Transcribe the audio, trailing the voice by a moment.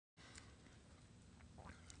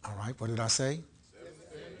right, what did I say?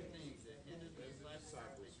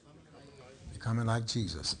 Becoming like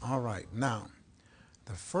Jesus. All right, now,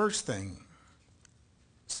 the first thing,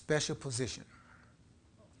 special position.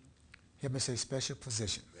 Hear me say special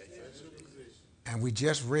position. And we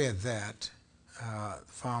just read that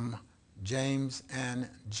from James and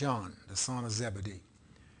John, the son of Zebedee.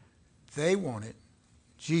 They wanted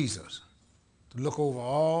Jesus to look over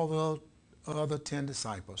all the other 10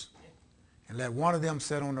 disciples and let one of them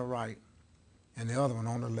sit on the right and the other one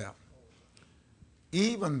on the left.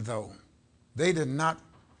 Even though they did not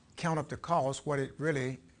count up the cost, what it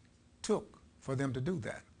really took for them to do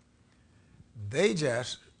that. They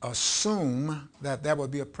just assumed that that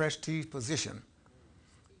would be a prestige position,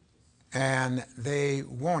 and they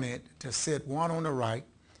wanted to sit one on the right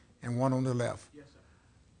and one on the left. Yes, sir.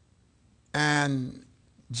 And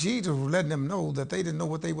Jesus was letting them know that they didn't know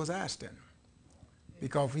what they was asking,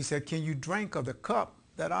 because he said, can you drink of the cup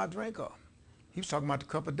that I drink of? He was talking about the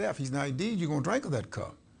cup of death. He's not, indeed, you're going to drink of that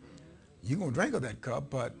cup. You're going to drink of that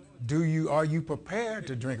cup, but are you prepared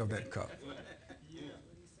to drink of that cup?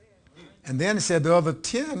 And then he said the other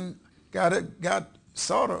 10 got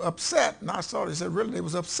sort of upset. Not sort of, he said really they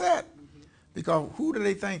was upset, because who do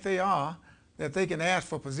they think they are that they can ask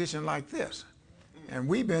for a position like this? And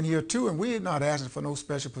we've been here too, and we're not asking for no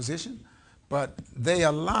special position, but they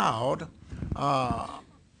allowed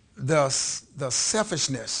the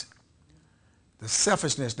selfishness,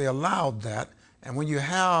 they allowed that. And when you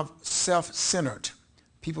have self-centered,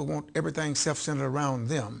 people want everything self-centered around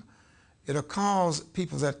them, it'll cause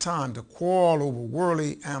people at times to quarrel over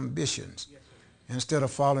worldly ambitions instead of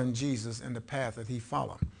following Jesus in the path that he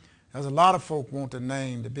followed. There's a lot of folk want to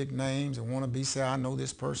name the big names and want to say, I know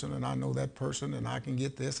this person and I know that person and I can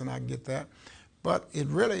get this and I can get that. But it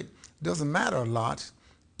really doesn't matter a lot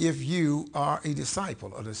if you are a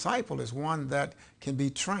disciple. A disciple is one that can be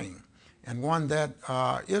trained, and one that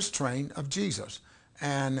is trained of Jesus.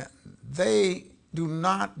 And they do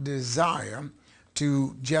not desire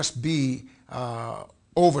to just be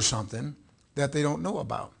over something that they don't know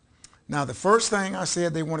about. Now, the first thing I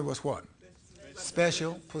said they wanted was what?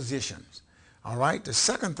 Special positions. All right. The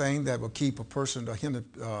second thing that will keep a person that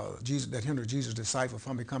hindered Jesus' disciples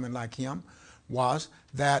from becoming like him was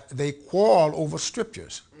that they quarrel over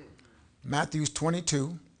scriptures. Matthew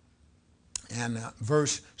 22 and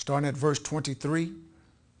starting at verse 22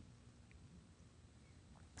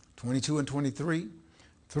 and 23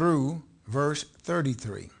 through verse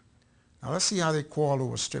 33. Now let's see how they quarrel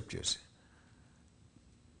over scriptures.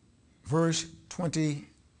 Verse 23.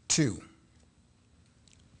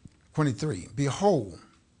 Behold,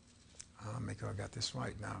 I'll make sure I got this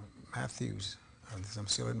right now. Matthew's, I'm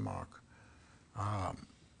still in Mark.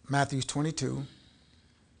 Matthew's 22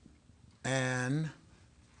 and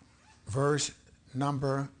verse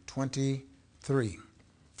number 23.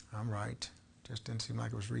 I'm right. Just didn't seem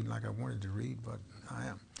like I was reading like I wanted to read, but I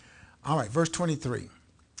am. All right, verse 23.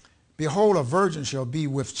 Behold, a virgin shall be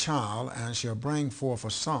with child and shall bring forth a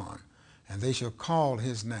son, and they shall call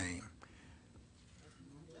his name.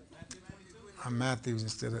 I'm Matthew's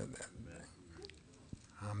instead of that.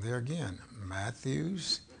 I'm there again.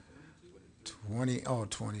 Matthew's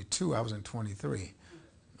 22. I was in 23.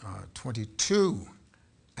 22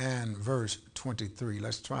 and verse 23.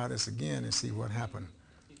 Let's try this again and see what happened.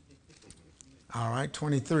 All right,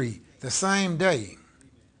 23. The same day,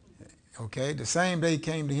 okay, the same day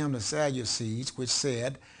came to him the Sadducees, which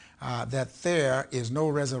said that there is no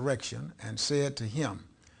resurrection, and said to him,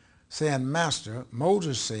 saying, Master,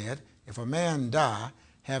 Moses said, if a man die,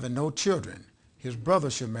 having no children, his brother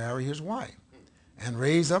shall marry his wife, and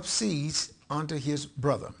raise up seeds unto his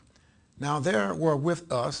brother. Now there were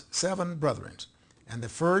with us 7 brethren, and the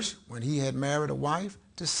first, when he had married a wife,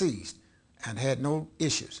 deceased, and had no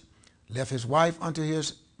issues, left his wife unto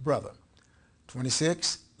his brother.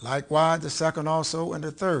 26, likewise the second also, and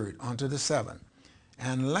the third unto the 7.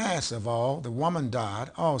 And last of all, the woman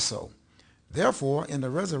died also. Therefore, in the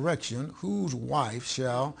resurrection, whose wife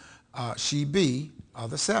shall she be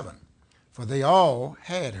of the 7? For they all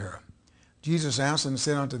had her. Jesus answered and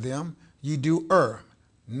said unto them, Ye do err,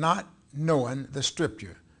 not knowing the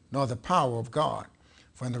scripture, nor the power of God.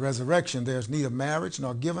 For in the resurrection there is neither marriage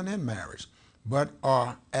nor given in marriage, but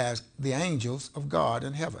are as the angels of God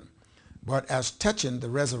in heaven. But as touching the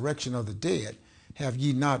resurrection of the dead, have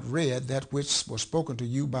ye not read that which was spoken to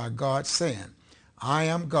you by God, saying, I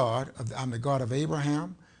am God, I'm the God of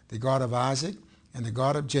Abraham, the God of Isaac, and the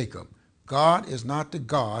God of Jacob. God is not the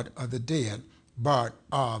God of the dead, but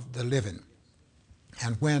of the living.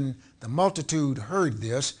 And when the multitude heard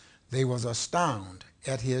this, they was astounded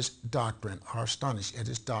at his doctrine, or astonished at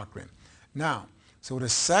his doctrine. Now, So the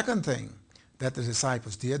second thing that the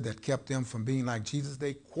disciples did that kept them from being like Jesus,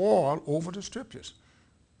 they quarreled over the scriptures.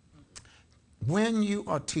 When you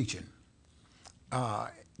are teaching,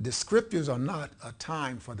 the scriptures are not a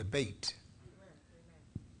time for debate.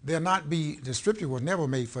 The scripture was never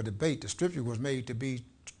made for debate. The scripture was made to be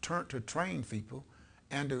to train people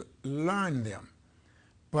and to learn them,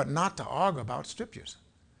 but not to argue about scriptures.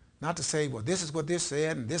 Not to say, well, this is what this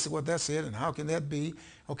said, and this is what that said, and how can that be?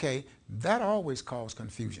 Okay, that always caused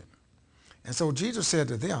confusion. And so Jesus said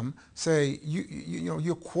to them, say,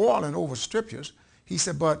 you're quarreling over scriptures. He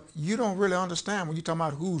said, but you don't really understand when you're talking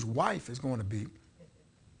about whose wife is going to be.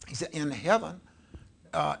 He said, in heaven,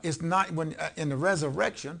 it's not in the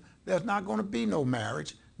resurrection, there's not going to be no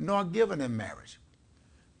marriage, nor given in marriage.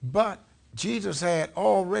 But Jesus had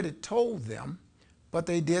already told them, but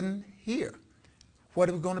they didn't hear what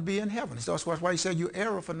it was going to be in heaven. So that's why he said, you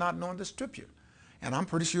err for not knowing the scripture. And I'm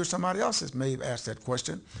pretty sure somebody else may have asked that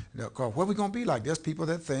question. What are we going to be like? There's people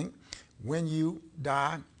that think when you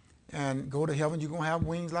die and go to heaven, you're going to have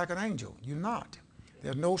wings like an angel. You're not.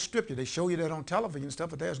 There's no scripture. They show you that on television and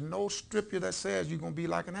stuff, but there's no scripture that says you're going to be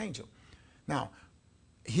like an angel. Now,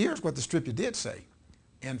 here's what the scripture did say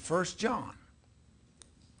in 1 John.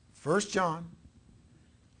 1 John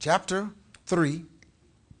chapter 3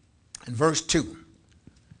 and verse 2.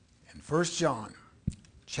 In 1 John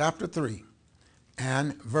chapter 3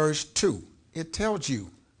 and verse 2, it tells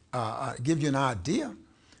you, gives you an idea.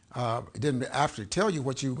 It didn't actually tell you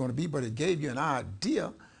what you were going to be, but it gave you an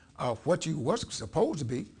idea of what you were supposed to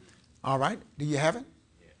be. All right, do you have it?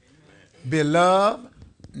 Yeah. Beloved,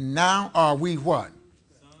 now are we what?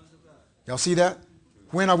 Y'all see that?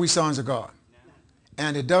 When are we sons of God?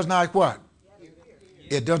 And it does not what?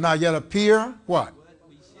 It does not yet appear what?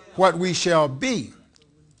 What we shall be.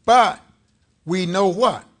 But we know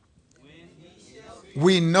what?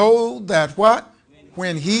 We know that what?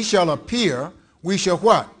 When he shall appear, we shall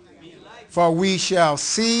what? For we shall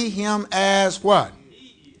see him as what?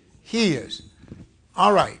 He is.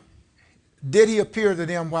 All right. Did he appear to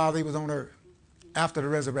them while they was on earth after the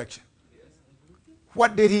resurrection?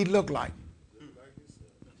 What did he look like?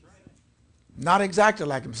 Not exactly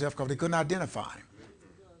like himself, because they couldn't identify him.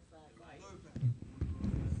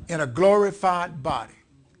 In a glorified body.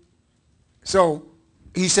 So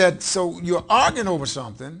he said, so you're arguing over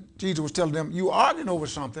something. Jesus was telling them, you're arguing over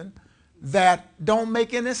something that don't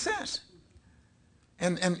make any sense.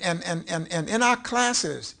 And in our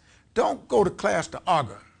classes, don't go to class to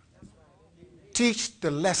argue. Teach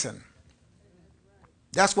the lesson.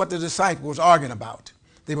 That's what the disciples was arguing about.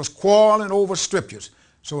 They was quarreling over scriptures.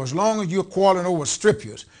 So as long as you're quarreling over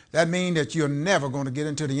scriptures, that means that you're never going to get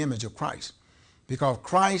into the image of Christ. Because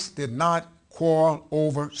Christ did not quarrel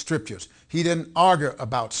over scriptures. He didn't argue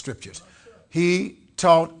about scriptures. He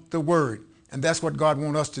taught the word. And that's what God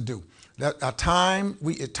wants us to do. That time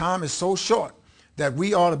is so short that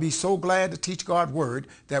we ought to be so glad to teach God's word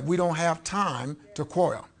that we don't have time to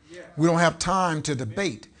quarrel. We don't have time to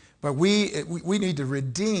debate. But we need to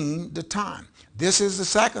redeem the time. This is the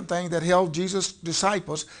second thing that held Jesus'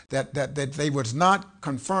 disciples, that they was not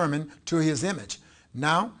conforming to his image.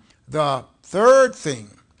 Now, the third thing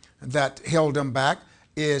that held them back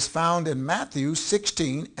is found in Matthew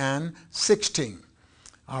 16 and 16.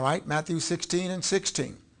 All right, Matthew 16 and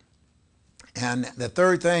 16. And the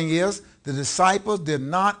third thing is the disciples did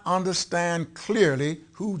not understand clearly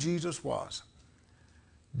who Jesus was.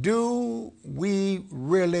 Do we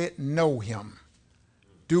really know him?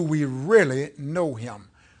 Do we really know him?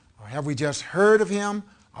 Or have we just heard of him?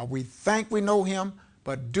 Or we think we know him,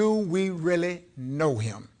 but do we really know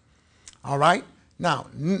him? All right? Now,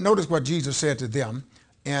 notice what Jesus said to them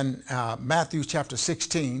in Matthew chapter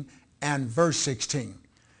 16 and verse 16.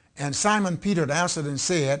 And Simon Peter answered and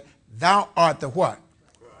said, thou art the what?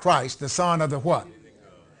 Christ, the Son of the what?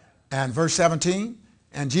 And verse 17,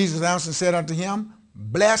 and Jesus answered and said unto him,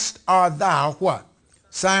 blessed art thou what?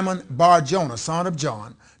 Simon Bar-Jonah, son of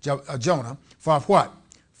Jonah, for what?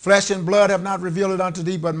 Flesh and blood have not revealed it unto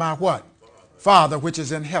thee, but my what? Father which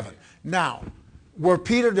is in heaven. Now, were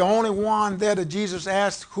Peter the only one there that Jesus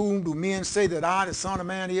asked, whom do men say that I, the Son of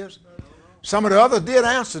Man, is? Some of the others did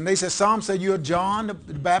answer, and they said, some said you're John the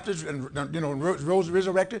Baptist, and rose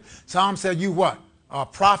resurrected. Some said you what? A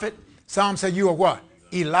prophet. Some said you are what?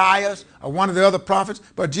 Elias, or one of the other prophets.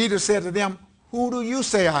 But Jesus said to them, who do you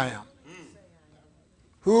say I am?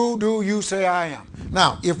 Who do you say I am?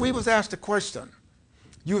 Now, if we was asked a question,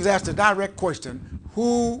 you was asked a direct question,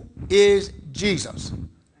 who is Jesus?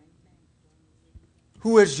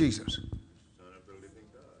 Who is Jesus?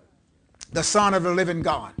 The Son of the living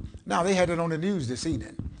God. Now, they had it on the news this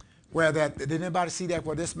evening. Did anybody see that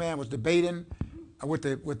where this man was debating with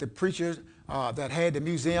the preachers that had the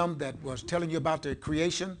museum that was telling you about the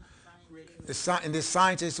creation. And this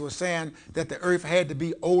scientist was saying that the earth had to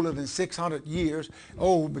be older than 600 years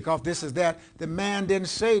old because this is that. The man didn't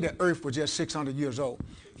say the earth was just 600 years old.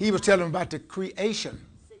 He was telling them about the creation.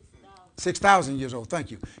 6,000 years old,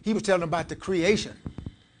 thank you. He was telling them about the creation.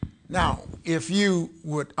 Now, if you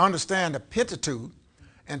would understand the Pentateuch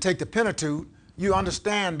and take the Pentateuch, you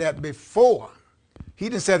understand that before, he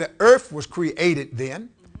didn't say the earth was created then.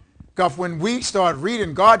 Because when we start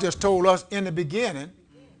reading, God just told us in the beginning,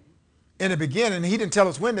 he didn't tell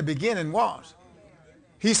us when the beginning was.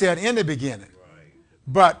 He said in the beginning.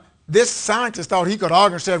 But this scientist thought he could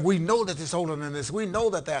argue and said, we know that it's older than this. We know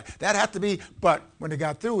that had to be. But when they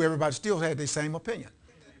got through, everybody still had the same opinion.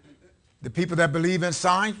 The people that believe in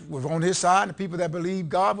science was on his side, and the people that believe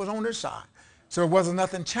God was on their side. So it wasn't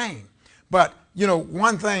nothing changed. But, you know,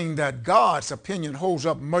 one thing that God's opinion holds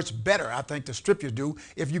up much better, I think the scriptures do,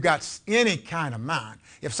 if you got any kind of mind.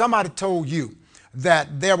 If somebody told you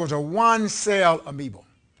that there was a one-cell amoeba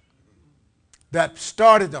that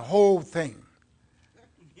started the whole thing.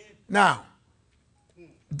 Now,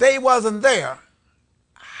 they wasn't there.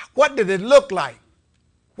 What did it look like?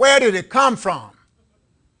 Where did it come from?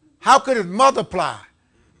 How could it multiply?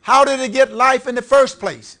 How did it get life in the first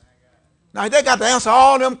place? Now, they got to answer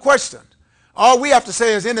all them questions. All we have to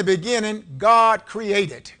say is in the beginning, God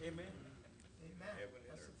created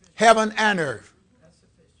heaven and earth.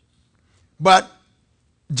 But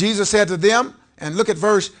Jesus said to them, and look at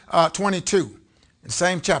verse 22, the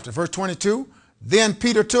same chapter, verse 22, then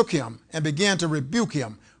Peter took him and began to rebuke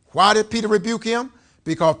him. Why did Peter rebuke him?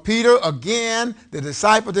 Because Peter, again, the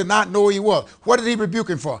disciple did not know who he was. What did he rebuke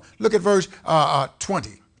him for? Look at verse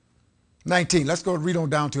 19. Let's go read on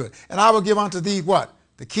down to it. And I will give unto thee what?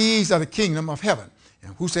 The keys of the kingdom of heaven.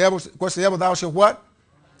 And whatsoever thou shalt what?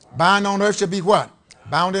 Bind on earth shall be what?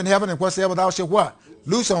 Bound in heaven. And whatsoever thou shalt what?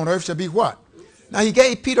 Loose on earth shall be what? Now he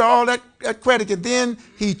gave Peter all that credit, and then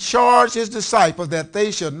he charged his disciples that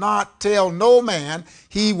they should not tell no man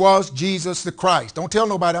he was Jesus the Christ. Don't tell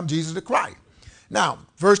nobody I'm Jesus the Christ. Now,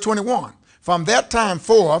 verse 21, from that time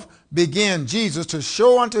forth began Jesus to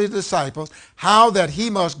show unto his disciples how that he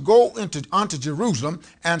must go unto Jerusalem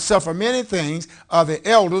and suffer many things of the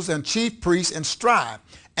elders and chief priests and scribes,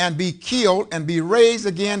 and be killed and be raised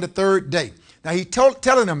again the third day. Now he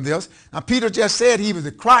telling them this. Now Peter just said he was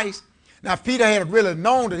the Christ. Now if Peter had really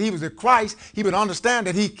known that he was the Christ, he would understand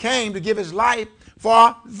that he came to give his life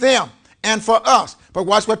for them and for us. But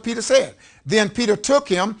watch what Peter said. Then Peter took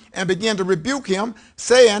him and began to rebuke him,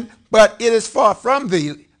 saying, but it is far from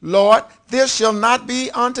thee, Lord, this shall not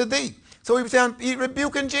be unto thee. So he was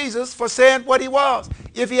rebuking Jesus for saying what he was.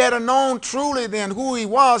 If he had known truly then who he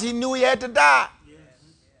was, he knew he had to die. Yes.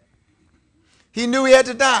 He knew he had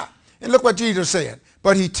to die. And look what Jesus said.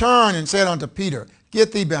 But he turned and said unto Peter,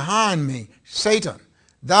 get thee behind me, Satan.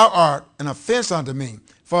 Thou art an offense unto me,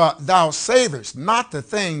 for thou savest not the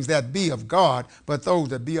things that be of God, but those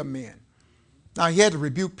that be of men. Now he had to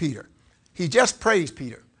rebuke Peter. He just praised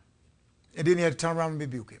Peter, and then he had to turn around and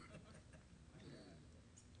rebuke him.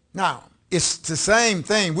 Now, it's the same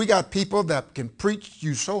thing. We got people that can preach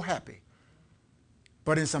you so happy,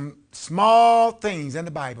 but in some small things in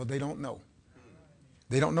the Bible, they don't know.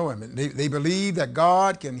 They don't know him. They believe that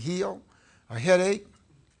God can heal a headache,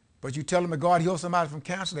 but you tell them that God heals somebody from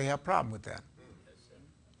cancer, they have a problem with that.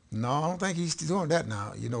 No, I don't think he's doing that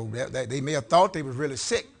now. You know, they may have thought they was really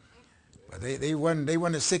sick, but they weren't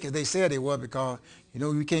as sick as they said they were, because, you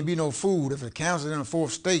know, you can't be no fool. If the cancer's in a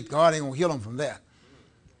fourth state, God ain't going to heal them from that.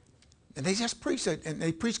 And they just preach it, and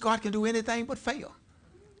they preach God can do anything but fail.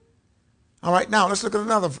 All right, now let's look at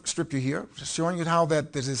another scripture here, showing you how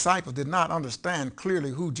that the disciples did not understand clearly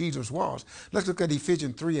who Jesus was. Let's look at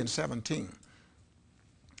Ephesians 3 and 17.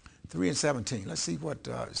 3 and 17. Let's see what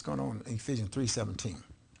is going on in Ephesians 3:17.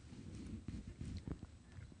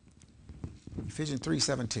 Ephesians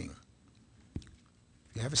 3:17. If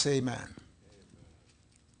you have it, say amen.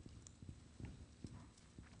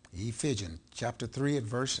 Ephesians chapter 3 and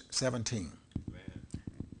verse 17. Amen.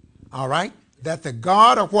 All right, that the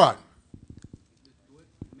God of what?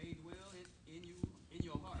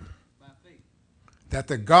 That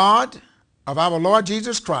the God of our Lord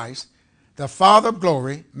Jesus Christ, the Father of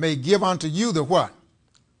glory, may give unto you the what?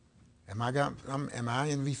 Am I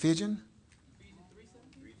in Ephesians?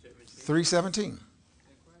 3:17.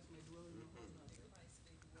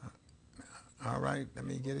 All right, let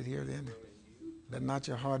me get it here then. Let not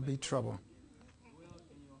your heart be troubled.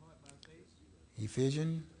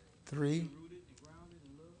 Ephesians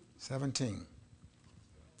 3:17.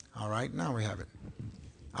 All right, now we have it.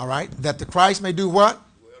 All right, that the Christ may do what?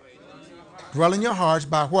 dwell in your hearts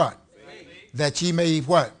by what? That ye may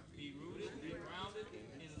what?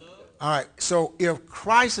 All right, so if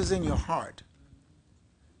Christ is in your heart,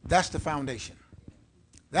 that's the foundation.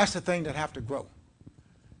 That's the thing that have to grow.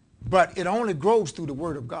 But it only grows through the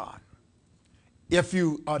Word of God. If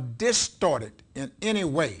you are distorted in any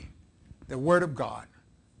way, the Word of God,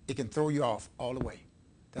 it can throw you off all the way.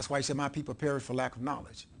 That's why he said, my people perish for lack of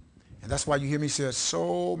knowledge. And that's why you hear me say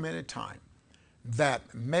so many times that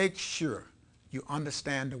make sure you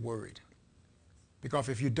understand the Word. Because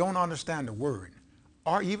if you don't understand the Word,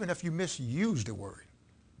 or even if you misuse the Word,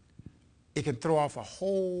 it can throw off a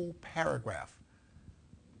whole paragraph.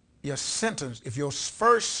 Your sentence, if your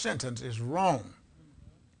first sentence is wrong,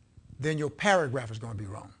 then your paragraph is going to be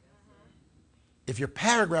wrong. If your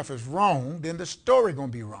paragraph is wrong, then the story is going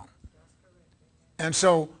to be wrong. And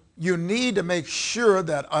so you need to make sure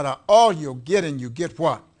that out of all you're getting, you get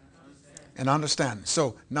what? An understanding.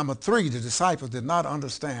 So number 3, the disciples did not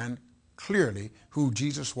understand clearly who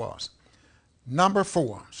Jesus was. Number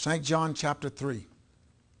 4, St. John chapter 3.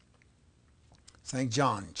 St.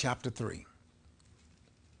 John chapter 3.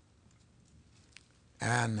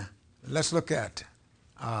 And let's look at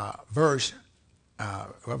verses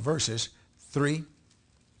 3.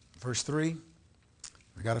 Verse 3.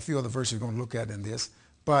 We got a few other verses we're going to look at in this.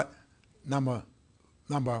 But number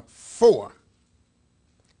 4,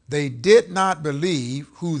 they did not believe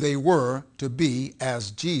who they were to be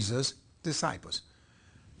as Jesus' disciples.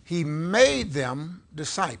 He made them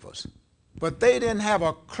disciples, but they didn't have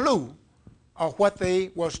a clue of what they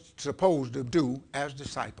were supposed to do as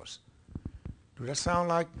disciples. Does that sound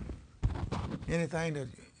like anything that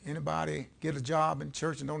anybody get a job in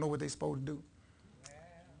church and don't know what they're supposed to do?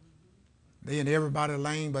 They in everybody's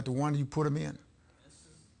lane but the one you put them in.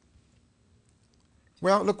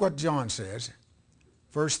 Well, look what John says.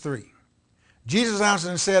 Verse 3. Jesus answered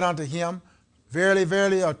and said unto him, verily,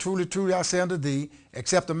 verily, or truly, truly, I say unto thee,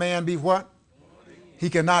 except a man be what? He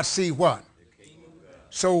cannot see what?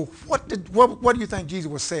 So what do you think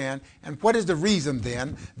Jesus was saying? And what is the reason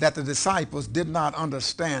then that the disciples did not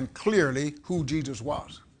understand clearly who Jesus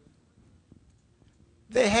was?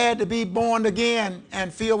 They had to be born again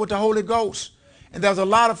and filled with the Holy Ghost. And there's a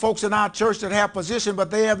lot of folks in our church that have position,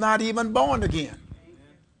 but they have not even born again.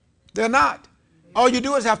 They're not. All you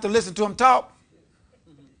do is have to listen to them talk.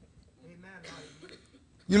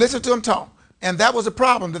 You listen to them talk. And that was the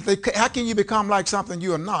problem. How can you become like something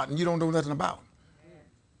you are not and you don't know nothing about?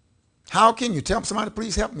 How can you tell somebody,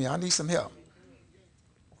 please help me, I need some help?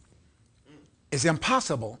 It's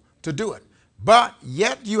impossible to do it. But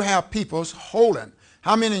yet you have people's holding.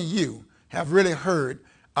 How many of you have really heard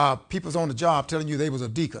people's on the job telling you they was a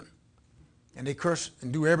deacon? And they curse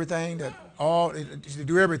and do everything they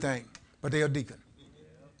do everything, but they're a deacon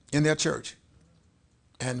in their church.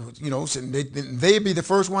 And, you know, they'd be the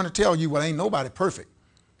first one to tell you, well, ain't nobody perfect.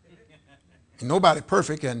 Ain't nobody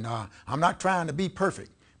perfect, and I'm not trying to be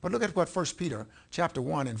perfect. But look at what 1 Peter chapter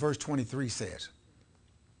 1 and verse 23 says.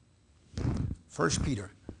 1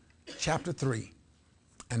 Peter chapter 3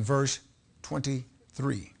 and verse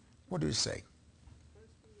 23. What does it say?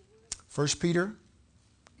 1 Peter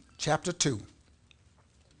chapter 2.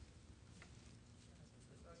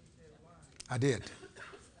 I did.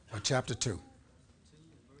 Chapter 2.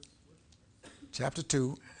 Chapter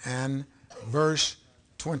 2 and verse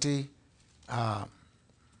 23.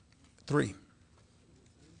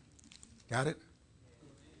 Got it?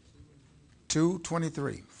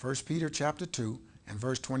 2:23. 1 Peter chapter 2 and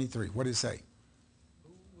verse 23. What did it say?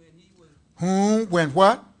 Whom, when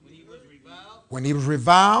what? When he was reviled. When he was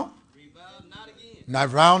reviled. Reviled not again.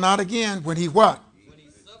 Reviled not again. When he what? When he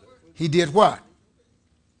suffered. He did what?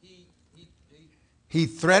 He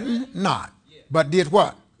threatened not, but did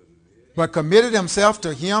what? But committed himself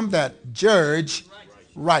to him that judged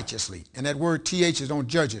righteously. And that word TH is on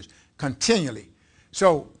judges. Continually.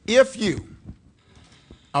 So if you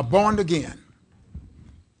are born again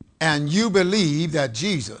and you believe that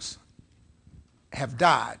Jesus have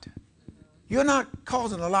died, you're not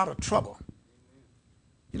causing a lot of trouble.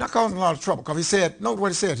 You're not causing a lot of trouble because he said, note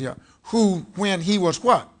what it says here, who when he was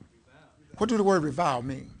what? What do the word revile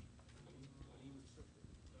mean?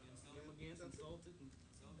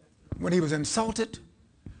 When he was insulted,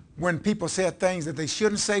 when people said things that they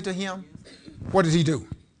shouldn't say to him, what did he do?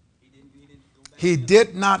 He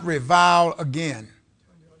did not revile again.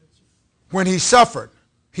 When he suffered,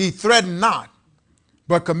 he threatened not,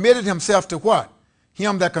 but committed himself to what?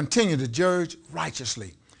 Him that continued to judge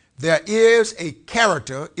righteously. There is a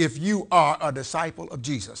character if you are a disciple of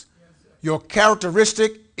Jesus. Your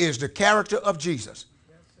characteristic is the character of Jesus.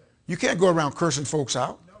 You can't go around cursing folks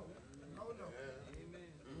out.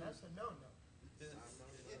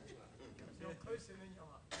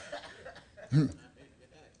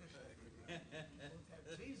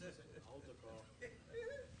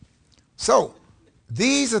 So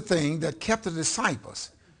these are things that kept the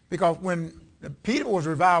disciples. Because when Peter was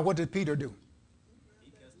reviled, what did Peter do?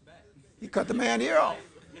 He cut the man's ear off.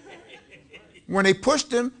 When they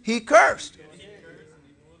pushed him, he cursed.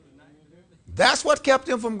 That's what kept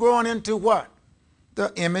him from growing into what?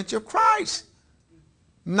 The image of Christ.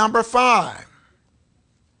 Number 5.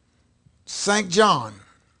 St. John,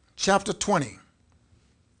 chapter 20.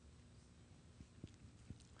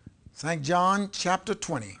 St. John, chapter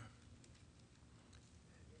 20.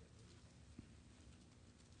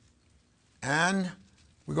 And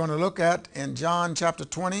we're going to look at, in John chapter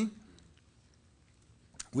 20,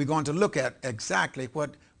 we're going to look at exactly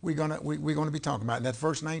what we're going to be talking about. That's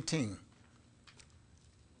verse 19.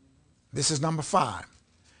 This is number 5.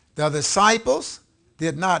 The disciples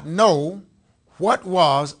did not know what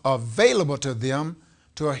was available to them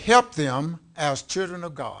to help them as children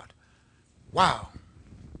of God. Wow.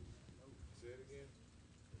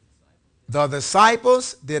 The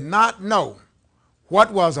disciples did not know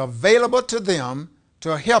what was available to them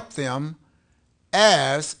to help them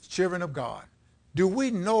as children of God. Do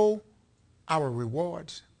we know our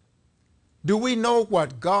rewards? Do we know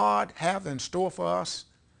what God have in store for us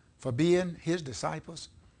for being his disciples?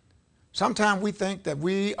 Sometimes we think that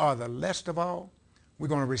we are the least of all. We're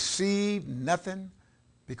going to receive nothing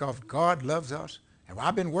because God loves us. And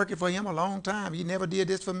I've been working for him a long time. He never did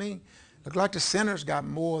this for me. Look like the sinners got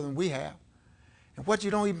more than we have. And what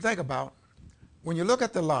you don't even think about, when you look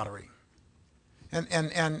at the lottery, and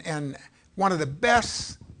one of the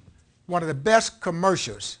best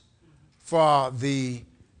commercials for the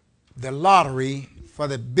lottery, for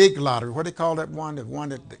the big lottery, what do they call that one? The one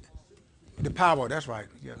that the Powerball. That's right.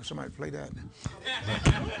 Yeah, somebody play that.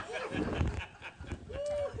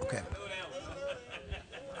 Okay.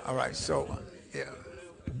 All right. So, yeah,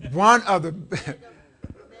 one of the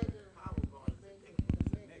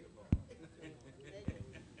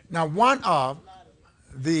now one of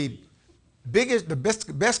the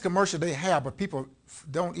best commercial they have, but people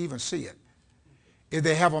don't even see it, is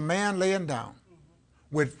they have a man laying down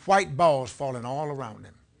with white balls falling all around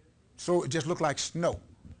him. So it just looked like snow.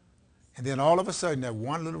 And then all of a sudden, that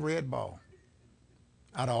one little red ball,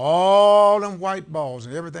 out of all them white balls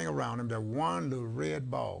and everything around him, that one little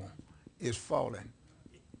red ball is falling.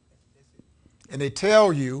 And they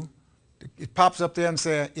tell you, it pops up there and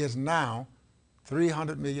says, it's now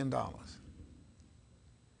 $300 million.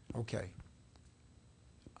 Okay.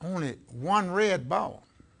 Only one red ball.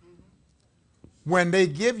 When they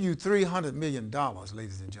give you $300 million,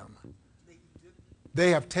 ladies and gentlemen, they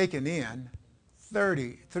have taken in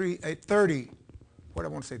 30, what I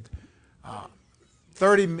want to say,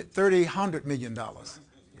 $100 million,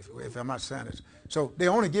 if I'm not saying it. So they're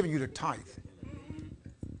only giving you the tithe.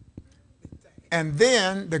 And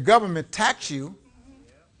then the government tax you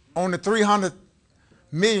on the $300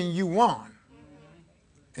 million you won.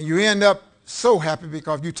 And you end up so happy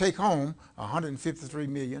because you take home $153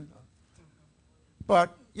 million.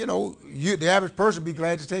 But, you know, the average person would be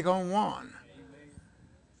glad to take home one.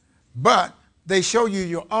 But they show you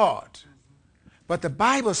your odds. But the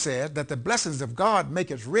Bible says that the blessings of God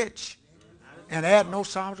make us rich and add no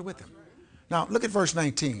sorrows with them. Now, look at verse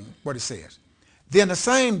 19, what it says. Then the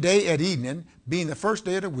same day at evening, being the first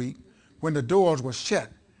day of the week, when the doors were shut,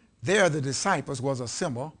 there the disciples was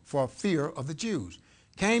assembled for fear of the Jews,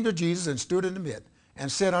 came to Jesus and stood in the midst,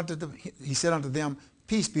 and said unto them,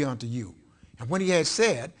 Peace be unto you. And when he had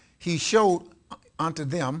said, he showed unto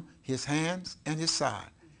them his hands and his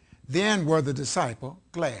side. Then were the disciples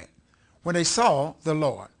glad when they saw the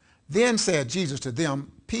Lord. Then said Jesus to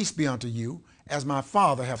them, Peace be unto you, as my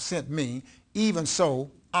Father hath sent me, even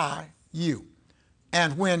so I you.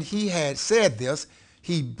 And when he had said this,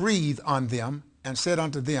 he breathed on them and said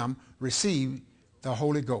unto them, Receive the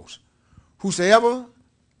Holy Ghost. Whosoever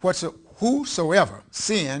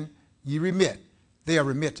sin ye remit, they are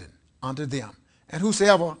remitted unto them. And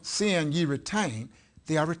whosoever sin ye retain,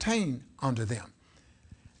 they are retained unto them.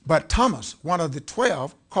 But Thomas, one of the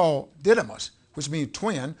 12, called Didymus, which means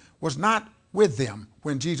twin, was not with them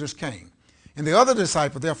when Jesus came. And the other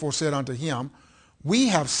disciple therefore said unto him, We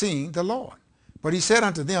have seen the Lord. But he said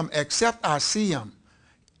unto them, Except I see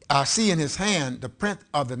in his hand the print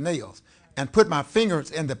of the nails, and put my fingers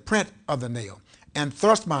in the print of the nail, and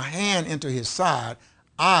thrust my hand into his side,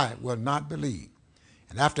 I will not believe.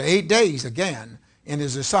 And after 8 days again, and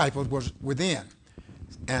his disciples was within,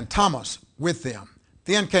 and Thomas with them.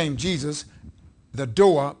 Then came Jesus, the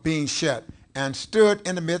door being shut, and stood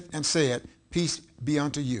in the midst and said, Peace be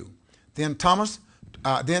unto you.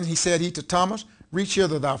 Then he said he to Thomas, reach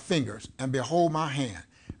hither thy fingers, and behold my hand.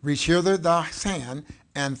 Reach hither thy hand,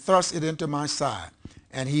 and thrust it into my side.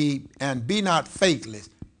 And be not faithless,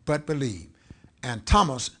 but believe. And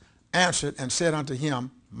Thomas answered and said unto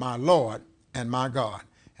him, my Lord and my God.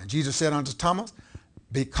 And Jesus said unto Thomas,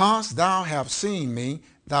 because thou hast seen me,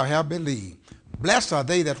 thou hast believed. Blessed are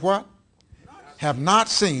they that what? Have not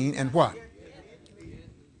seen, and what?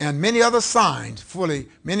 And many other signs truly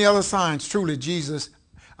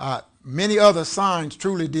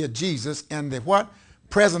did Jesus in the what?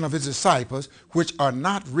 Presence of his disciples, which are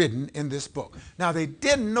not written in this book. Now they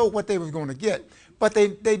didn't know what they were going to get, but they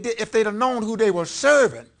did, if they'd have known who they were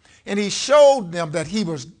serving, and he showed them that he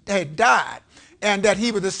had died, and that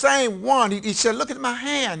he was the same one. He said, look at my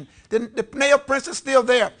hand. The nail prints are still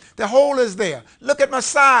there. The hole is there. Look at my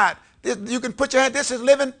side. You can put your hand, this is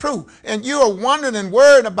living proof. And you are wondering and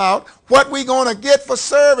worrying about what we're going to get for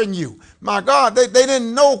serving you. My God, they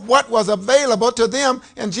didn't know what was available to them.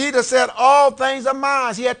 And Jesus said, all things are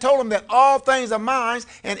mine. He had told them that all things are mine,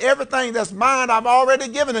 and everything that's mine, I've already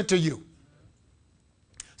given it to you.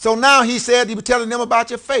 So now he said, he was telling them about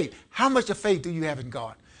your faith. How much of faith do you have in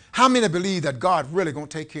God? How many believe that God really going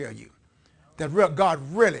to take care of you? That God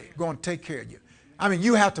really going to take care of you? I mean,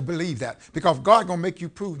 you have to believe that, because God going to make you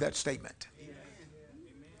prove that statement.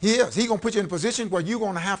 He is. He's going to put you in a position where you're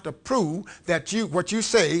going to have to prove that what you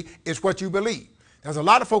say is what you believe. There's a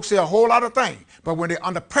lot of folks say a whole lot of things, but when they're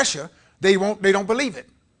under pressure, they don't believe it.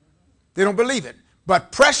 They don't believe it.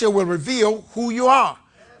 But pressure will reveal who you are.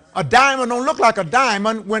 A diamond don't look like a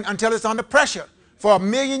diamond until it's under pressure. For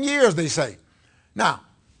 1,000,000 years, they say. Now,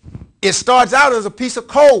 it starts out as a piece of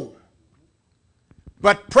coal.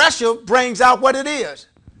 But pressure brings out what it is.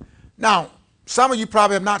 Now, some of you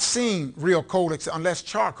probably have not seen real coal unless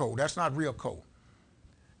charcoal. That's not real coal.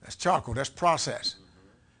 That's charcoal. That's processed.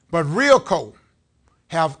 But real coal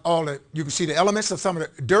have you can see the elements of some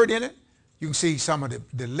of the dirt in it. You can see some of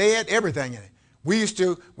the lead, everything in it. We used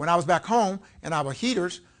to, when I was back home, in our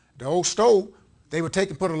heaters, the old stove, they would take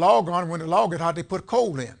and put a log on. When the log got hot, they put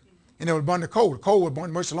coal in. And they would burn the coal. The coal would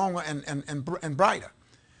burn much longer and brighter.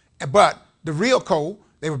 But the real coal,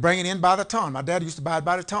 they would bring it in by the ton. My dad used to buy it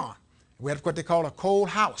by the ton. We had what they call a coal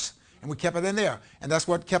house, and we kept it in there. And that's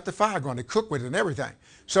what kept the fire going. They cooked with it and everything.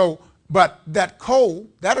 So, but that coal,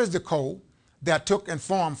 that is the coal that took and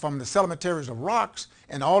formed from the sedimentaries of rocks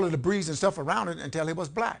and all the debris and stuff around it until it was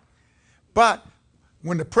black. But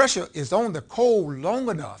when the pressure is on the coal long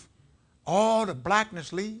enough, all the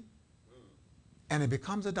blackness leaves, and it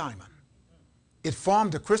becomes a diamond. It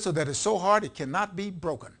forms a crystal that is so hard it cannot be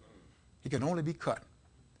broken. It can only be cut.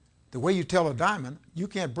 The way you tell a diamond, you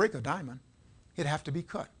can't break a diamond. It has to be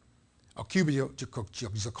cut. A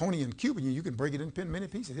zirconian cubion, you can break it in many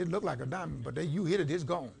pieces. It look like a diamond, but you hit it, it's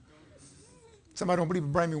gone. Somebody don't believe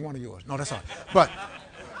it, bring me one of yours. No, that's all right.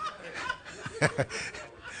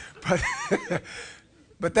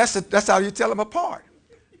 But that's how you tell them apart.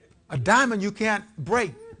 A diamond you can't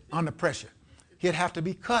break under pressure. It have to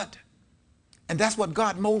be cut. And that's what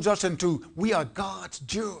God molds us into. We are God's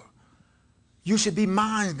jewel. You should be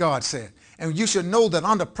mine, God said. And you should know that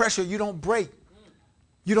under pressure you don't break.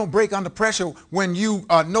 You don't break under pressure when you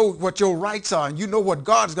know what your rights are and you know what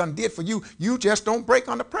God's going to do for you. You just don't break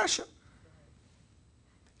under pressure.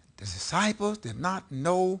 The disciples did not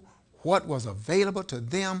know what was available to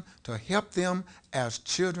them to help them as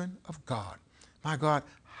children of God. My God,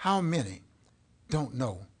 how many don't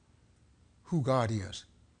know who God is?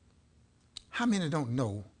 How many don't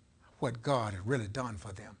know what God has really done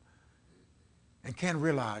for them and can't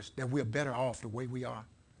realize that we're better off the way we are?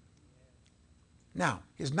 Now,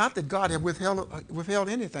 it's not that God has withheld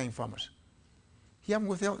anything from us. He hasn't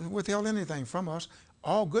withheld anything from us.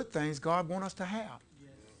 All good things God wants us to have.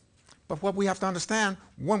 But what we have to understand,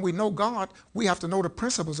 when we know God, we have to know the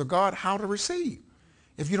principles of God, how to receive.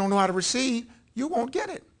 If you don't know how to receive, you won't get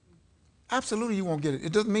it. Absolutely you won't get it.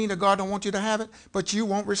 It doesn't mean that God don't want you to have it, but you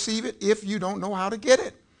won't receive it if you don't know how to get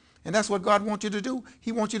it. And that's what God wants you to do.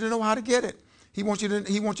 He wants you to know how to get it. He wants you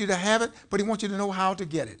to have it, but he wants you to know how to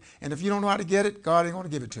get it. And if you don't know how to get it, God ain't going to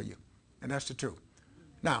give it to you. And that's the truth.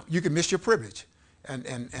 Now, you can miss your privilege. And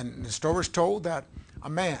the story is told that a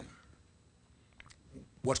man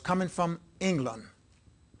was coming from England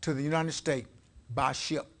to the United States by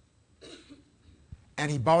ship. And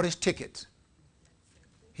he bought his tickets.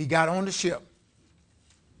 He got on the ship.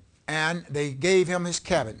 And they gave him his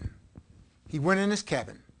cabin. He went in his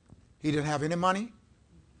cabin. He didn't have any money.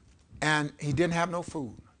 And he didn't have no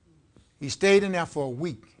food. He stayed in there for a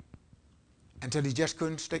week until he just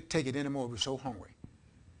couldn't take it anymore. He was so hungry.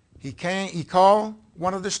 He called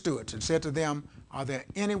one of the stewards and said to them, Are there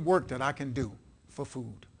any work that I can do for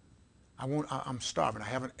food? I'm starving. I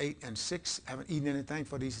haven't haven't eaten anything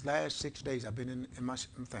for these last 6 days. I've been in my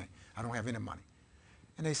thing. I don't have any money.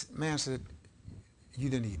 And the man said, you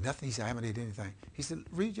didn't eat nothing? He said, I haven't eaten anything. He said,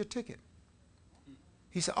 read your ticket.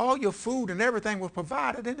 He said, all your food and everything was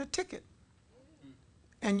provided in the ticket.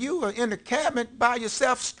 And you are in the cabinet by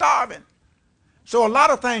yourself starving. So a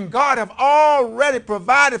lot of things God have already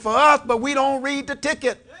provided for us, but we don't read the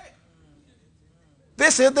ticket.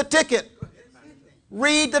 This is the ticket.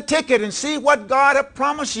 Read the ticket and see what God has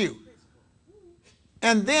promised you.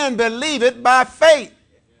 And then believe it by faith.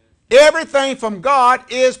 Everything from God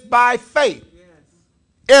is by faith.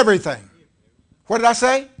 Everything. What did I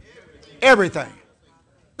say? Everything.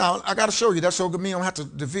 Now, I got to show you that so good me don't have to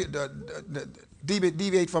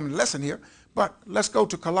deviate from the lesson here. But let's go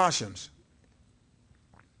to Colossians.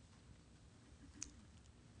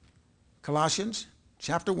 Colossians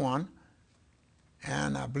chapter 1,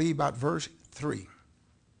 and I believe about verse 3.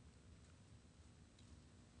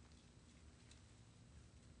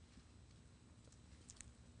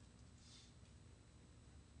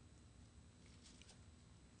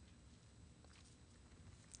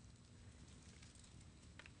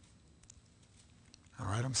 All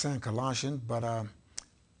right, I'm saying Colossians, but 1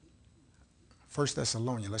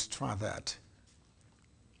 Thessalonians, let's try that.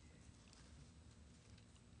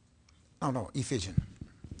 No, Ephesians.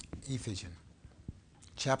 Ephesians,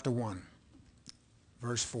 chapter 1,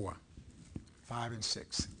 verse 4, 5, and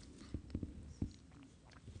 6.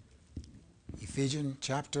 Ephesians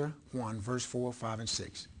chapter 1, verse 4, 5, and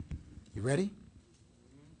 6. You ready?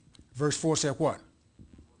 Verse 4 said what?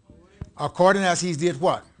 According as he did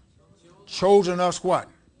what? Chosen us what?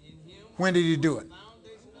 When did he do it?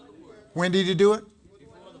 When did he do it?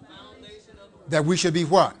 That we should be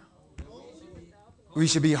what? We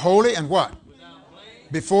should be holy and what?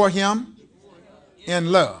 Before him in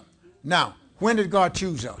love. Now, when did God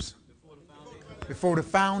choose us? Before the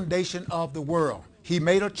foundation of the world. He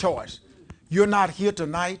made a choice. You're not here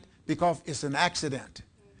tonight because it's an accident.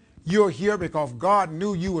 You're here because God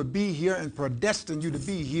knew you would be here and predestined you to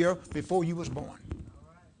be here before you was born.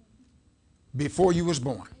 Before you was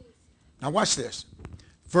born. Now watch this.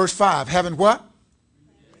 Verse 5, having what?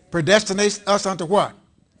 Predestinates us unto what?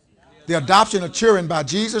 The adoption of children by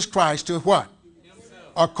Jesus Christ to what?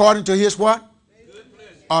 According to his what?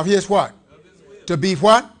 Of his what? To be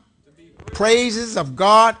what? Praises of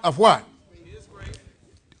God of what?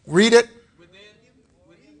 Read it. Within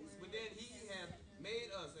he hath made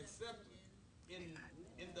us accepted in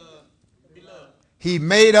the beloved. He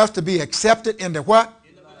made us to be accepted in the what?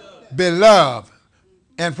 In the beloved. Beloved.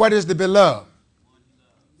 And what is the beloved?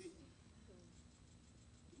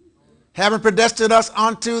 Having predestined us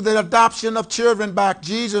unto the adoption of children by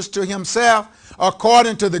Jesus to himself,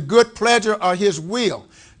 according to the good pleasure of his will.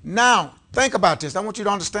 Now, think about this. I want you to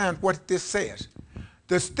understand what this says.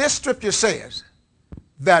 This scripture says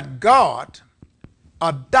that God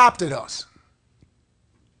adopted us.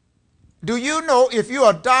 Do you know if you're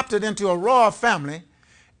adopted into a royal family,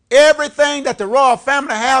 everything that the royal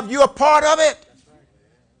family have, you're a part of it?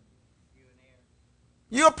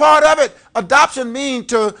 You're a part of it. Adoption means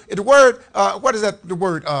to the word, what is that? The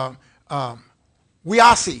word,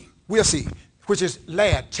 we'll see, which is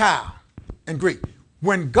lad, child in Greek.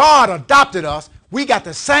 When God adopted us, we got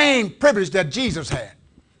the same privilege that Jesus had.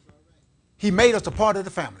 He made us a part of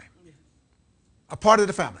the family. A part of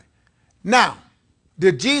the family. Now,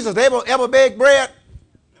 did Jesus ever beg bread?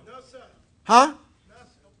 No, sir. Huh? No,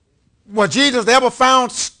 sir. Was Jesus ever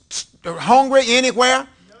found hungry anywhere?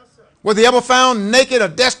 No, sir. Was he ever found naked or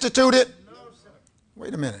destitute? No, sir.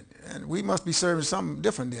 Wait a minute. And we must be serving something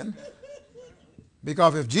different then.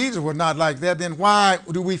 Because if Jesus was not like that, then why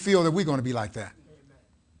do we feel that we're going to be like that?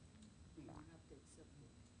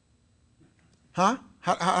 Huh?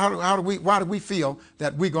 Why do we feel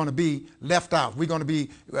that we're going to be left out? We're going to be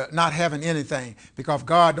not having anything because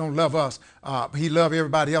God don't love us. He loves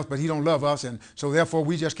everybody else, but he don't love us. And so therefore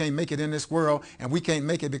we just can't make it in this world, and we can't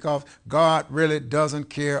make it because God really doesn't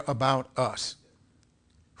care about us.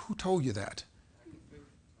 Who told you that?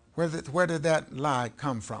 Where did that lie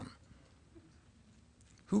come from?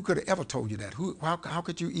 Who could have ever told you that? How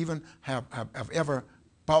could you even have ever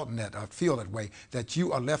thought in that or feel that way, that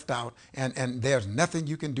you are left out and there's nothing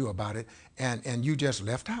you can do about it and you just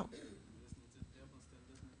left out?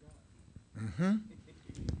 Mm-hmm.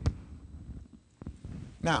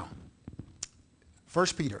 Now, 2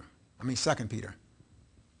 Peter,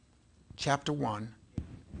 chapter 1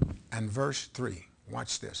 and verse 3.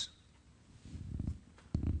 Watch this.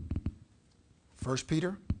 2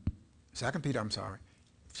 Peter,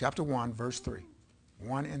 chapter 1, verse 3.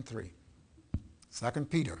 1 and 3. 2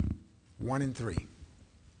 Peter 1 and 3.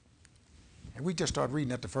 And we just start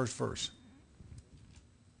reading at the first verse.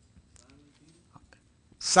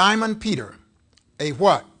 Simon Peter, a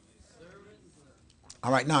what?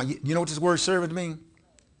 All right, now, you know what this word servant means?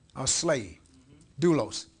 A slave.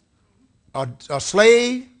 Doulos. A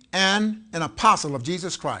slave and an apostle of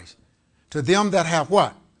Jesus Christ. To them that have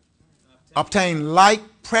what? Obtained like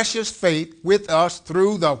precious faith with us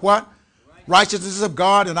through the what? Righteousness of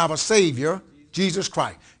God and our Savior, Jesus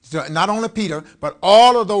Christ. So not only Peter, but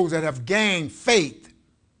all of those that have gained faith.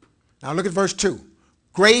 Now look at verse 2.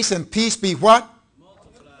 Grace and peace be what?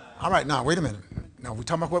 Multiplied. All right, now wait a minute. Now we're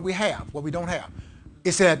talking about what we have, what we don't have.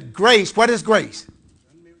 It said grace. What is grace?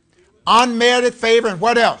 Unmerited favor, and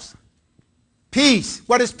what else? Peace.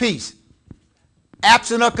 What is peace?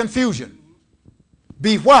 Absent of confusion.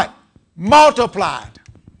 Be what? Multiplied.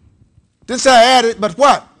 Didn't say added, but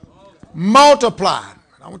what? Multiplied.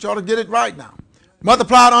 I want y'all to get it right now.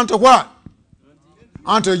 Multiplied unto what?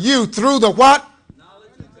 Unto you through the what?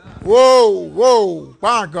 Whoa, whoa.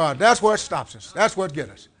 My God, that's what stops us. That's what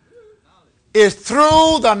gets us. It's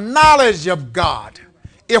through the knowledge of God.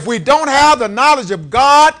 If we don't have the knowledge of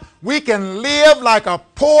God, we can live like a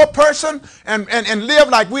poor person and live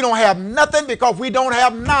like we don't have nothing because we don't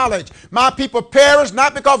have knowledge. My people perish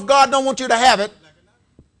not because God don't want you to have it,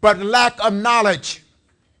 but lack of knowledge.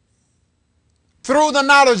 Through the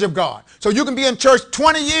knowledge of God. So you can be in church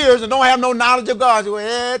 20 years and don't have no knowledge of God. You go,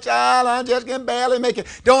 hey, child, I just can barely make it.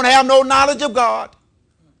 Don't have no knowledge of God.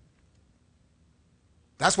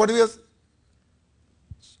 That's what it is.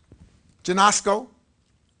 Gnosko,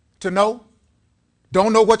 to know.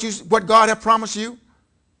 Don't know what God had promised you.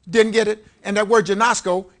 Didn't get it. And that word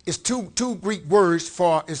gnosko is two Greek words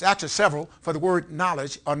for, it's actually several, for the word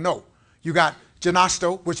knowledge or know. You got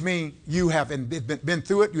gnosto, which means you have been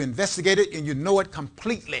through it, you investigate it, and you know it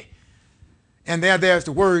completely. And there's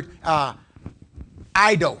the word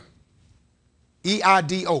ido,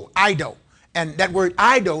 E-I-D-O, ido. And that word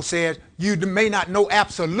ido says you may not know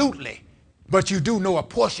absolutely, but you do know a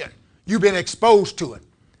portion. You've been exposed to it.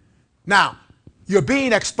 Now, you're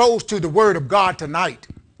being exposed to the word of God tonight.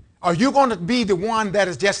 Are you going to be the one that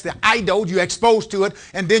is just the idol, you're exposed to it,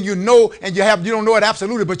 and then you know, and you don't know it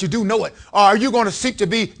absolutely, but you do know it? Or are you going to seek to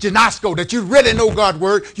be gnosko, that you really know God's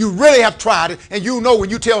word, you really have tried it, and you know when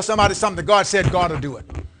you tell somebody something that God said, God will do it?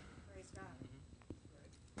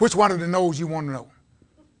 Which one of the no's you want to know?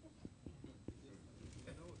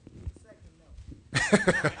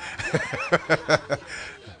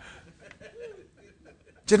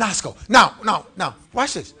 Gnosko. Now,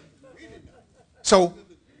 watch this. So,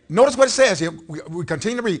 notice what it says here. We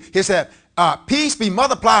continue to read. It said, peace be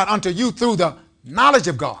multiplied unto you through the knowledge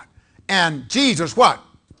of God. And Jesus, what?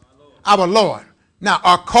 Our Lord. Now,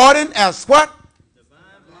 according as what?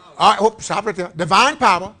 Divine power. Stop right there. Divine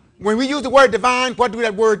power. When we use the word divine, what do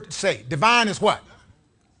that word say? Divine is what?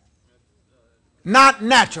 Not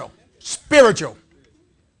natural. Spiritual.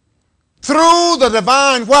 Through the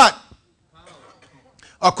divine what?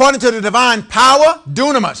 According to the divine power,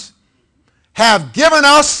 dunamis, have given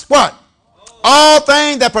us what? All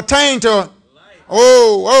things that pertain to.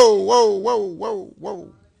 Whoa.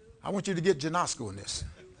 I want you to get gnosko in this.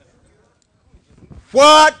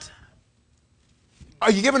 What?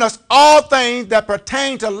 Are you giving us all things that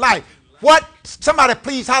pertain to life? What? Somebody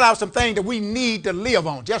please holler out some things that we need to live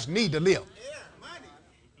on. Just need to live.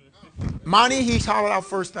 Money, he's hollered out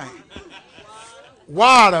first thing.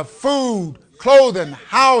 Water, food, clothing,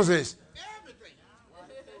 houses.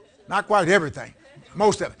 Not quite everything,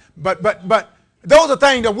 most of it. But those are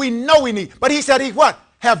things that we know we need. But he said he what?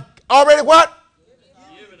 Have already what?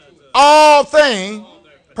 All things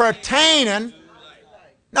pertaining.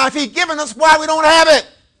 Now if he's given us, why we don't have it?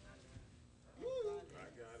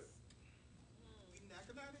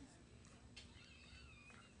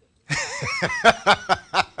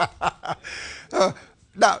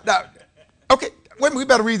 Now, okay, we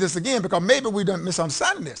better read this again because maybe we don't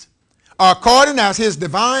misunderstand this. According as his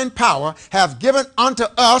divine power hath given unto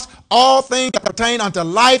us all things that pertain unto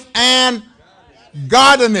life and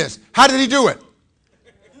godliness. How did he do it?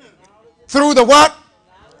 Through the what?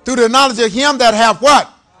 Through the knowledge of him that hath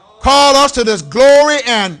what? Called us to this glory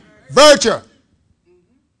and virtue.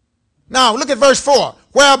 Now look at verse 4.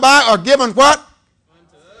 Whereby are given what?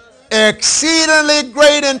 Exceedingly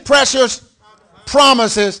great and precious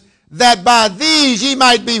promises, that by these ye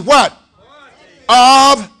might be what?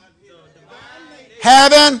 Of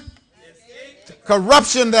having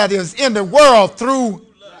corruption that is in the world through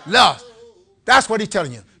lust. That's what he's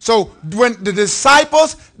telling you. So when the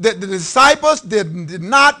disciples did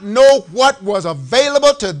not know what was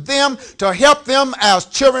available to them to help them as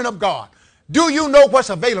children of God. Do you know what's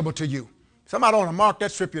available to you? Somebody ought to mark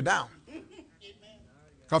that, strip you down.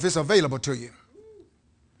 Because it's available to you.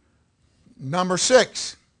 Number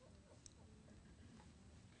 6.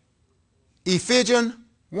 Ephesians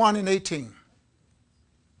 1:18.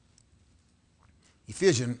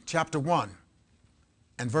 Ephesians chapter 1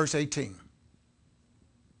 and verse 18.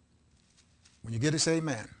 When you get it, say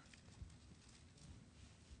amen.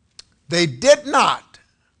 They did not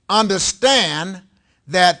understand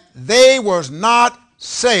that they was not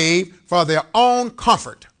saved for their own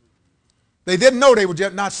comfort. They didn't know they were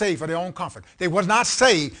just not saved for their own comfort. They was not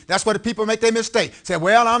saved. That's where the people make their mistake. Say,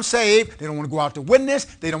 well, I'm saved. They don't want to go out to witness.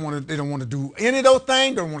 They don't want to do any of those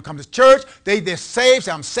things. They don't want to come to church. They're saved.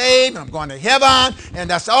 Say, I'm saved and I'm going to heaven. And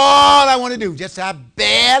that's all I want to do. Just how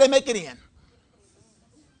bad I make it in.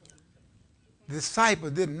 The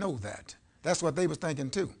disciples didn't know that. That's what they was thinking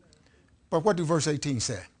too. But what do verse 18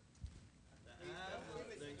 say?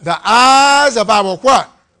 The eyes of our what?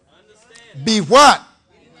 Be what?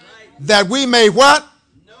 That we may what?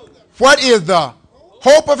 What is the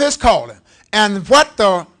hope of his calling? And what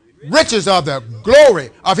the riches of the glory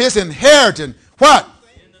of his inheritance? What?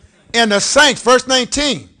 In the saints, verse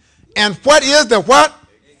 19. And what is the what?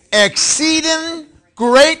 Exceeding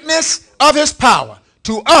greatness of his power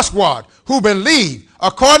to us what? Who believe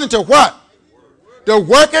according to what? The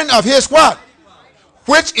working of his what?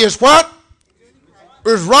 Which is what?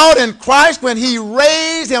 Is wrought in Christ when he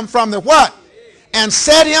raised him from the what? And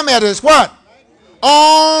set him at his what?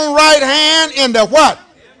 On right hand in the what?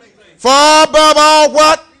 Far above all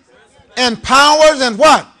what? And powers and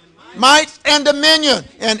what? Might and dominion.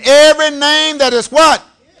 And every name that is what?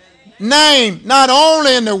 Name not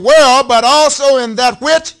only in the world but also in that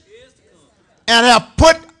which? And have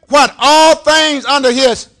put what? All things under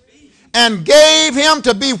his. And gave him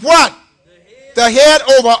to be what? The head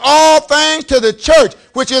over all things to the church,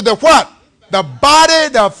 which is the what? The body,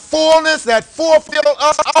 the fullness that fulfills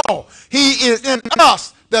us all. He is in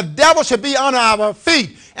us. The devil should be under our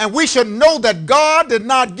feet. And we should know that God did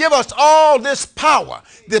not give us all this power.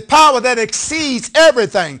 The power that exceeds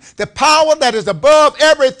everything. The power that is above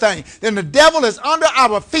everything. Then the devil is under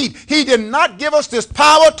our feet. He did not give us this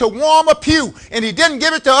power to warm a pew. And he didn't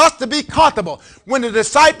give it to us to be comfortable. When the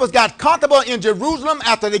disciples got comfortable in Jerusalem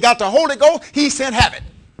after they got the Holy Ghost, he sent heaven.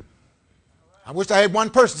 I wish I had one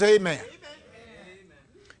person say amen.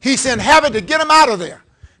 He sent heaven to get them out of there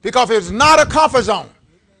because it's not a comfort zone.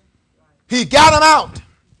 He got them out.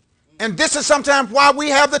 And this is sometimes why we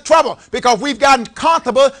have the trouble, because we've gotten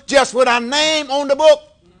comfortable just with our name on the book.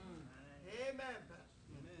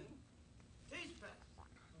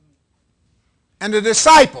 And the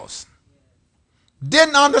disciples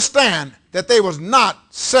didn't understand that they was not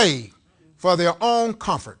saved for their own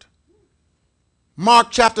comfort. Mark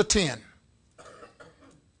chapter 10.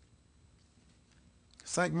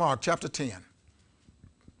 St. Mark chapter 10.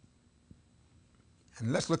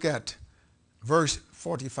 And let's look at verse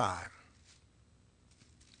 45.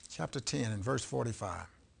 Chapter 10 and verse 45.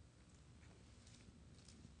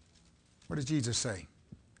 What did Jesus say?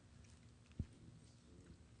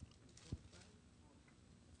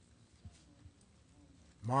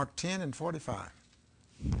 Mark 10 and 45.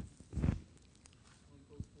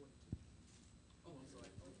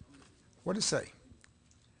 What did it say?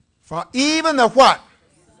 For even the what?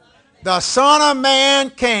 The Son of Man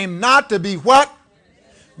came not to be what?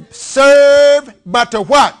 Served, but to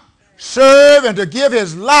what? Serve and to give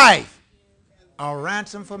his life a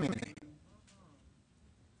ransom for many.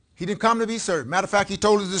 He didn't come to be served. Matter of fact, he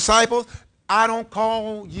told his disciples, I don't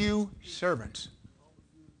call you servants.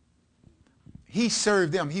 He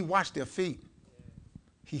served them. He washed their feet.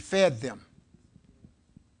 He fed them.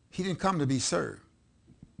 He didn't come to be served.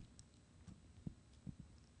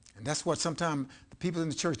 And that's what sometimes the people in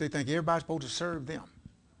the church, they think everybody's supposed to serve them.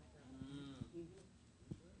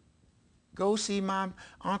 Go see my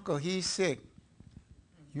uncle, he's sick.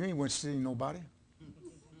 You ain't went to see nobody.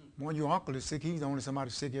 When your uncle is sick, he's only somebody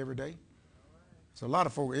sick every day. So a lot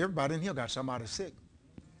of folks, everybody in here got somebody sick.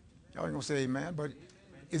 Y'all ain't gonna say amen, but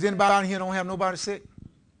is anybody out here don't have nobody sick?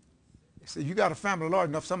 So you got a family large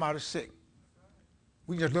enough, somebody's sick.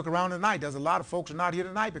 We just look around tonight. There's a lot of folks who are not here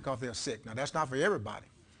tonight because they're sick. Now that's not for everybody.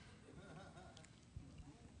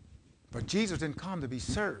 But Jesus didn't come to be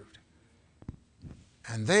served.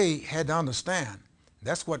 And they had to understand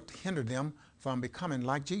that's what hindered them from becoming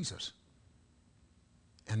like Jesus.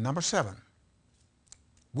 And number 7,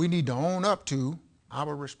 we need to own up to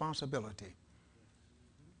our responsibility.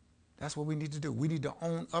 That's what we need to do. We need to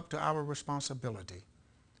own up to our responsibility.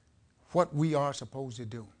 What we are supposed to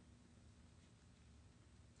do.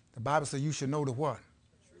 The Bible says you should know the what?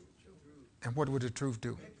 And what would the truth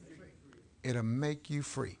do? It'll make you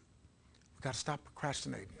free. We've got to stop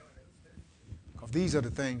procrastinating. Because these are the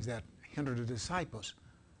things that hinder the disciples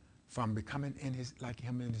from becoming like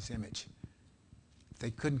him in his image. They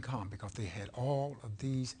couldn't come because they had all of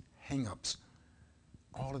these hang-ups.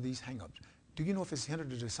 All of these hang-ups. Do you know if it's hindered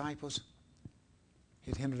the disciples,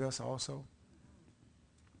 it hindered us also?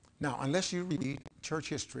 Now, unless you read church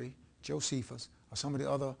history, Josephus, or some of the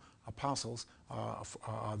other apostles,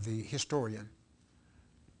 the historian,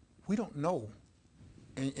 we don't know.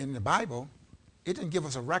 In the Bible, it didn't give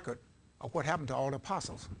us a record of what happened to all the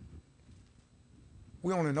apostles.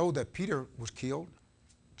 We only know that Peter was killed,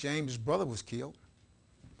 James' brother was killed,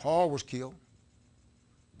 Paul was killed,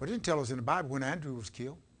 but it didn't tell us in the Bible when Andrew was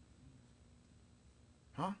killed.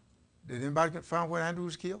 Huh? Did anybody find when Andrew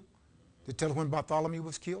was killed? Did it tell us when Bartholomew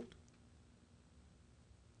was killed?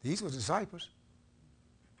 These were disciples.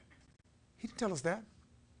 He didn't tell us that.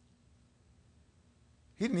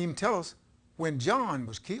 He didn't even tell us when John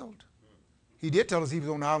was killed. He did tell us he was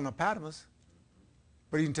on the island of Patmos,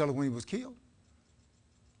 but he didn't tell us when he was killed.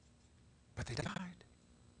 But they died.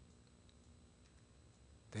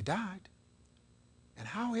 They died. And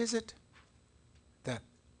how is it that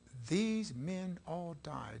these men all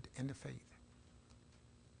died in the faith?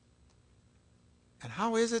 And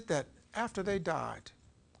how is it that after they died,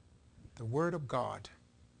 the Word of God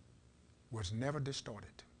was never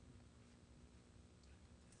distorted?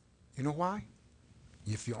 You know why?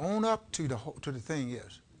 If you own up to the thing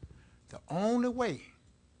is, the only way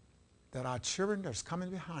that our children that's coming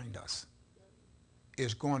behind us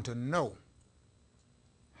is going to know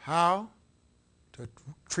how to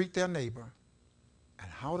treat their neighbor and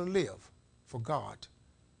how to live for God,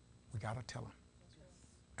 we got to tell them.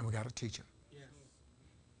 And we got to teach them. Yes.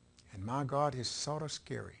 And my God, it's sort of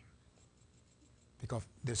scary. Because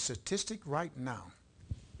the statistic right now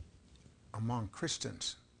among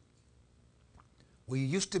Christians, we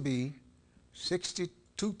used to be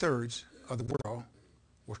 62/3 of the world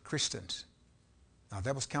were Christians. Now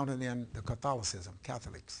that was counted in the Catholicism,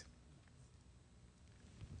 Catholics.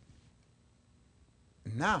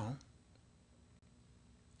 Now,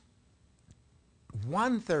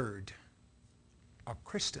 1/3 of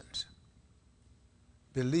Christians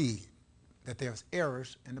believe that there's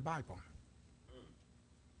errors in the Bible.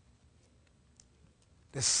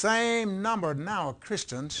 The same number now of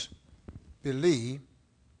Christians believe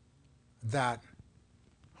that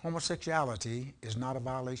homosexuality is not a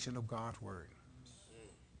violation of God's word.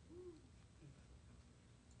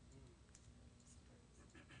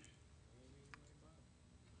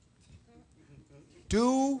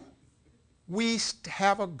 Do we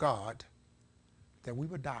have a God that we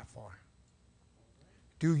would die for?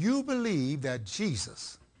 Do you believe that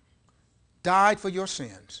Jesus died for your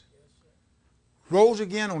sins, rose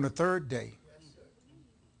again on the third day,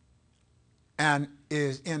 and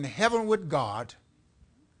is in heaven with God,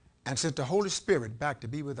 and sent the Holy Spirit back to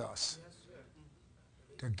be with us,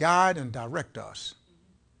 to guide and direct us?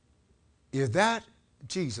 Is that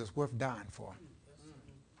Jesus worth dying for?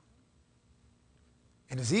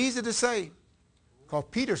 And it's easy to say, because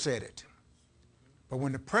Peter said it. But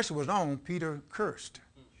when the pressure was on, Peter cursed,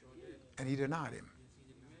 and he denied him.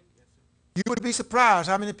 You would be surprised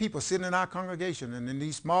how many people sitting in our congregation and in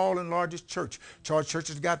these small and largest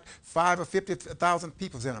churches got 5 or 50,000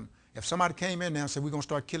 people in them. If somebody came in there and said, we're going to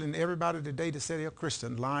start killing everybody today that said they're a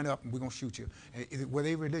Christian, line up and we're going to shoot you, would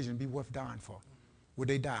their religion be worth dying for? Would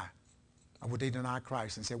they die? Or would they deny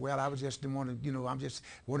Christ and say, well, I just didn't want to, I just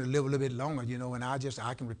want to live a little bit longer, and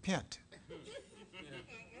I can repent.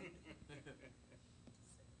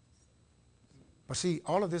 But see,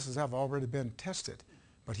 all of this have already been tested.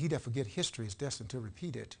 But he that forget history is destined to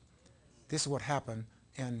repeat it. This is what happened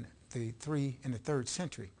in the 3rd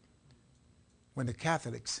century when the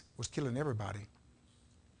Catholics was killing everybody,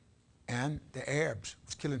 and the Arabs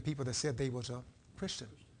was killing people that said they was a Christian.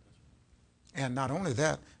 And not only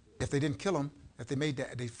that, if they didn't kill them, if they made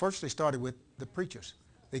that, first they started with the preachers.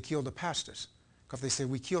 They killed the pastors because they said,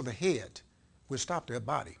 we killed the head, we'll stop their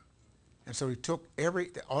body. And so they took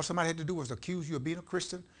all somebody had to do was accuse you of being a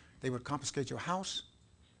Christian. They would confiscate your house,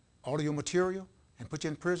 all of your material, and put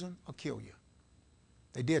you in prison or kill you.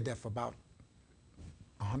 They did that for about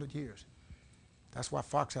 100 years. That's why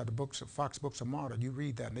Fox had the books of Martyr. You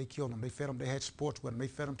read that, and they killed them. They fed them. They had sports with them. They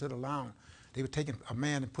fed them to the lounge. They would take a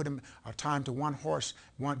man and put him tied to one horse,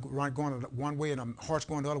 going one way and a horse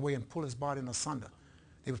going the other way, and pull his body in asunder.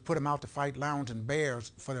 They would put him out to fight lions and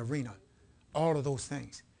bears for the arena. All of those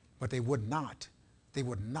things. But they would not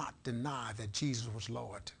deny that Jesus was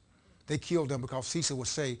Lord. They killed them because Caesar would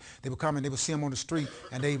say, they would come and they would see him on the street,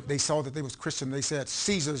 and they saw that they was Christian. They said,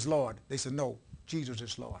 Caesar is Lord. They said, no, Jesus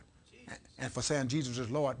is Lord. and for saying Jesus is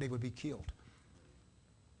Lord, they would be killed.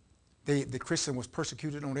 The Christian was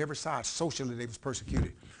persecuted on every side. Socially, they was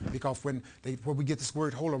persecuted because when we get this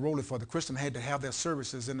word holy roller for, the Christian had to have their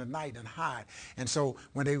services in the night and hide. And so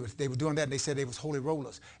when they were doing that, they said they was holy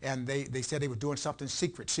rollers, and they said they were doing something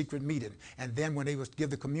secret meeting. And then when they was give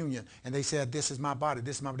the communion, and they said, "This is my body,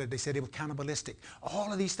 this is my body," they said they were cannibalistic.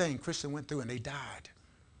 All of these things Christian went through, and they died.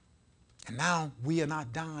 And now we are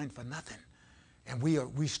not dying for nothing, and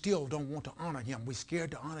we still don't want to honor him. We're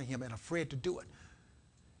scared to honor him and afraid to do it.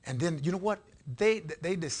 And then, you know what? They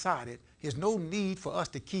decided there's no need for us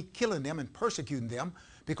to keep killing them and persecuting them,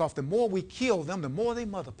 because the more we kill them, the more they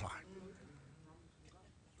multiply.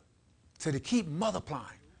 So they keep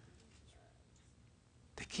multiplying.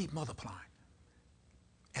 They keep multiplying.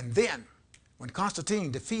 And then, when Constantine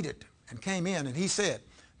defeated and came in, and he said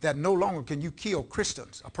that no longer can you kill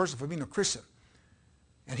Christians, a person for being a Christian,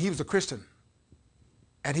 and he was a Christian,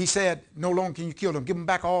 and he said, no longer can you kill them. Give them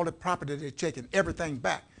back all the property they've taken, everything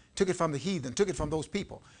back. Took it from the heathen, took it from those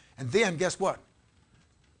people. And then guess what?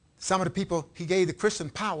 Some of the people, he gave the Christian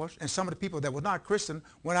powers, and some of the people that were not Christian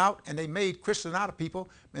went out and they made Christian out of people.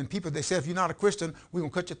 And people, they said, if you're not a Christian, we're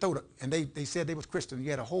going to cut your throat. And they said they was Christian. You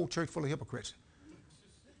had a whole church full of hypocrites.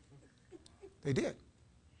 They did.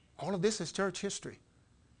 All of this is church history.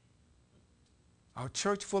 Our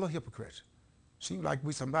church full of hypocrites. Seems like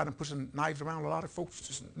we somebody pushing knives around a lot of folks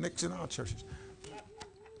just next in our churches.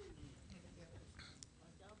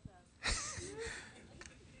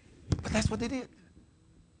 But that's what they did.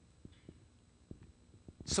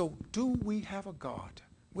 So do we have a God?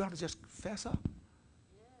 We ought to just fess up.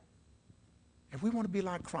 If we want to be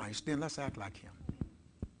like Christ, then let's act like him.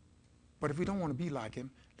 But if we don't want to be like him,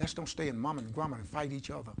 let's don't stay in mama and grandma and fight each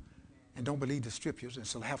other and don't believe the scriptures and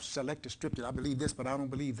so have selective scriptures. I believe this, but I don't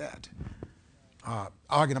believe that.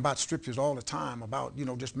 Arguing about scriptures all the time, about,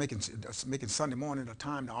 just making Sunday morning a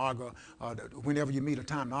time to argue, whenever you meet a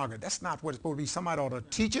time to argue. That's not what it's supposed to be. Somebody ought to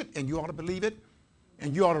teach it, and you ought to believe it,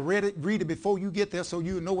 and you ought to read it before you get there so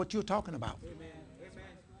you know what you're talking about. Amen. Amen.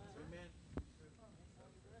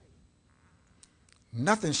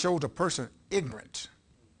 Nothing shows a person ignorant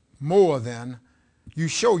more than you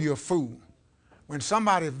show you're a fool. When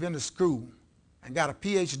somebody has been to school and got a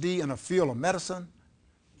PhD in a field of medicine,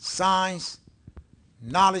 science,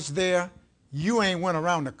 knowledge there, you ain't went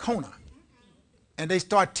around the corner. And they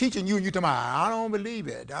start teaching you, and you tell me, I don't believe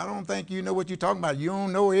it. I don't think you know what you're talking about. You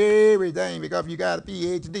don't know everything because you got a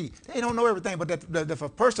PhD. They don't know everything, but if a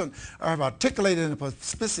person have articulated in a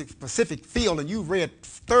specific field and you've read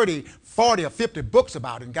 30, 40, or 50 books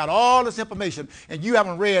about it and got all this information, and you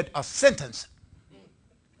haven't read a sentence,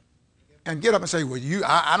 and get up and say, well,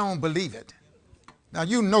 I don't believe it. Now,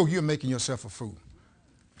 you know you're making yourself a fool.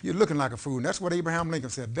 You're looking like a fool. And that's what Abraham Lincoln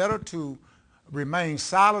said. Better to remain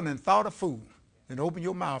silent and thought a fool than open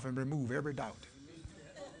your mouth and remove every doubt.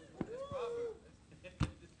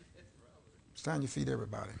 Stand on your feet,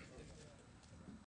 everybody.